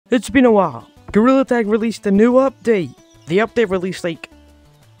It's been a while. Gorilla Tag released a new update. The update released like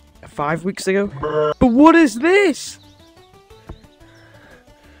 5 weeks ago. But what is this?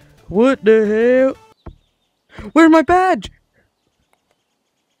 What the hell? Where's my badge?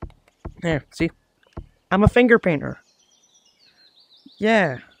 There, see? I'm a finger painter.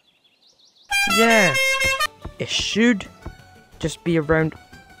 Yeah. Yeah. It should just be around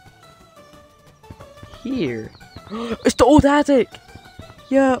here. It's the old attic!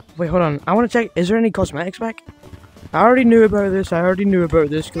 Yeah. Wait, hold on. I want to check. Is there any cosmetics back? I already knew about this.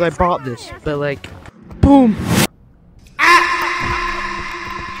 Because I bought this. But like, boom!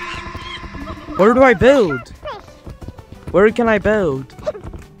 Where do I build? Where can I build?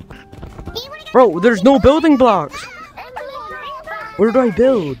 Bro, there's no building blocks! Where do I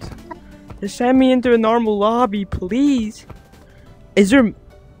build? Just send me into a normal lobby, please. Is there...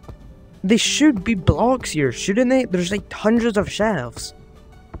 There should be blocks here, shouldn't they? There's like hundreds of shelves.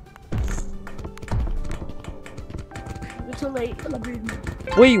 Too late.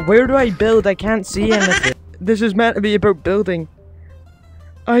 Wait, where do I build? I can't see anything. This is meant to be about building.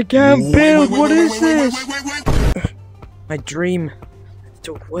 I can't build. What is this? My dream,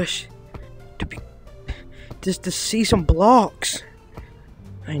 to wish, to be, just to see some blocks.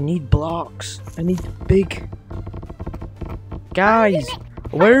 I need blocks. I need big. Guys,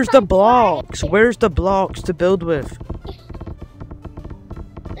 where's the blocks? Where's the blocks to build with?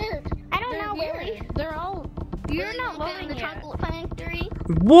 I don't know, Willie. They're all. You're not living in the chocolate factory.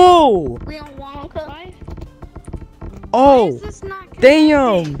 Whoa! We don't want to. Oh,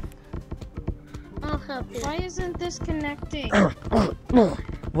 damn! I'll help you. Why isn't this connecting?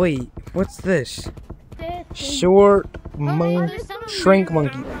 Wait, what's this? Short monkey, shrink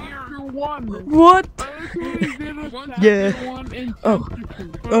monkey. What? Yeah. Oh.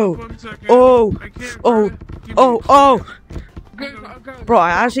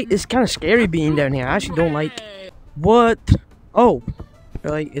 Bro, it's kind of scary being down here. I actually don't like. What? Oh,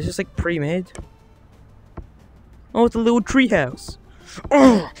 like, is this like pre-made? Oh, it's a little treehouse.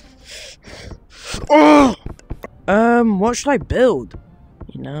 What should I build?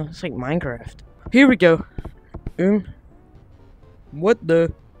 You know, it's like Minecraft. Here we go. What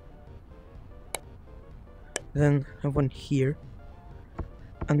the? Then I have one here,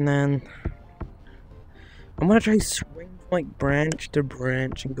 and then I'm gonna try swing from like branch to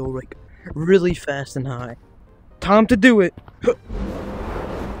branch and go like really fast and high. Time to do it.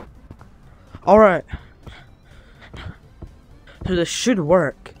 All right. So this should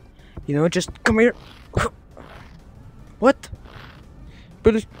work. You know, just come here. What?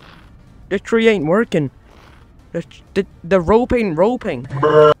 But this tree ain't working. The rope ain't roping.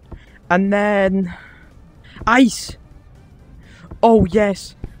 And then ice. Oh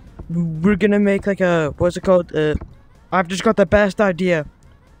yes, we're gonna make like a, what's it called? I've just got the best idea.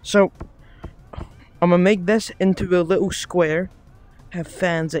 So I'm gonna make this into a little square. Have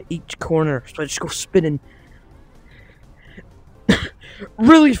fans at each corner, so I just go spinning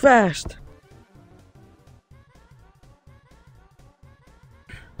really fast.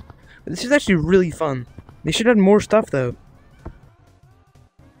 This is actually really fun. They should add more stuff though.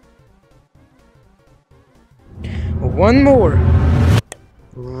 One more.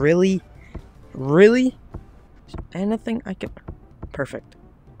 Really? Really? Anything I can... Perfect.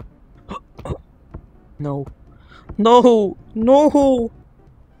 No. No! No!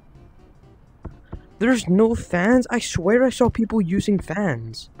 There's no fans? I swear I saw people using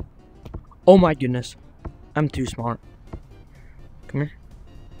fans. Oh my goodness. I'm too smart. Come here.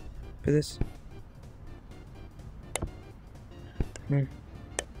 For this. Come here.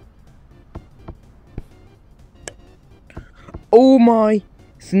 Oh my!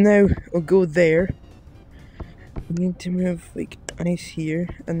 So now I'll go there. We need to move like ice here,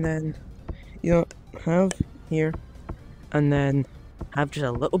 and then, you know, have here, and then have just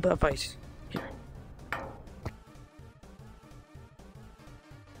a little bit of ice here.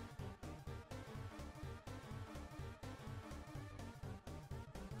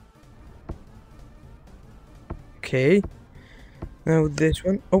 Okay. Now this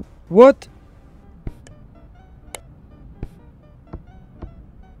one. Oh, what?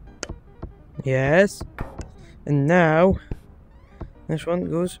 Yes. And now this one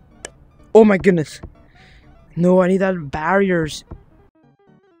goes. Oh my goodness. No, I need that barriers.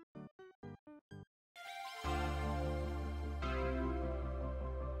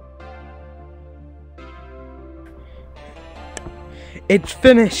 It's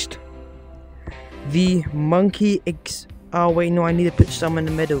finished. The monkey oh wait, no, I need to put some in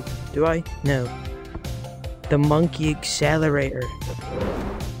the middle. Do I? No. The monkey accelerator.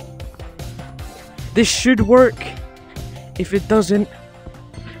 This should work. If it doesn't,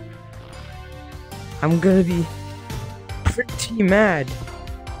 I'm gonna be pretty mad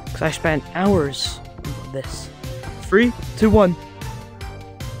because I spent hours on this. 3, 2, 1.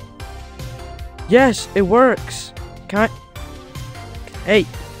 Yes, it works. Can I? Hey,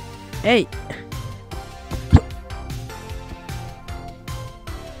 hey.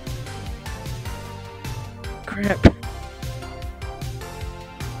 Crap.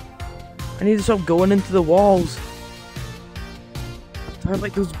 I need to stop going into the walls. I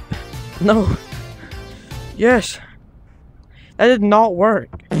like those. No. Yes. That did not work.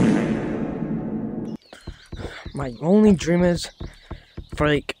 My only dream is for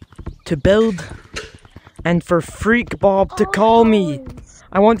like to build and for Freak Bob to call me.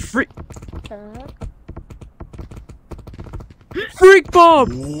 I want Freak Bob!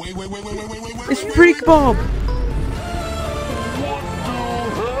 It's Freak Bob!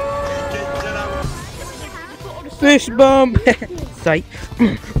 Fish bump! Sight.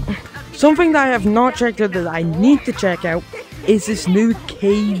 Something that I have not checked out that I need to check out is this new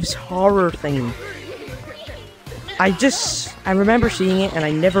caves horror thing. I remember seeing it and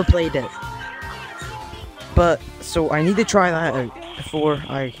I never played it. But, so I need to try that out before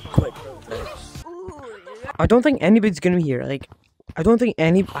I quit. I don't think anybody's gonna be here, like,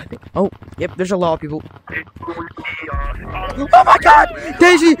 oh, yep, there's a lot of people. Oh my god!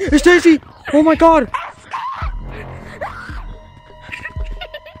 Daisy! It's Daisy! Oh my god!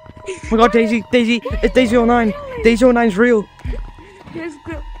 Oh my god, Daisy! Daisy! It's Daisy 09! Daisy 09's real!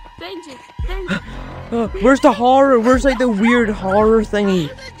 Danger! Where's the horror? Where's like the weird horror thingy?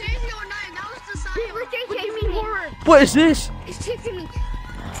 What is this? It's chasing me.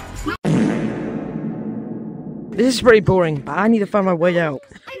 This is pretty boring, but I need to find my way out.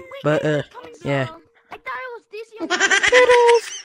 But, yeah. I thought it was this young.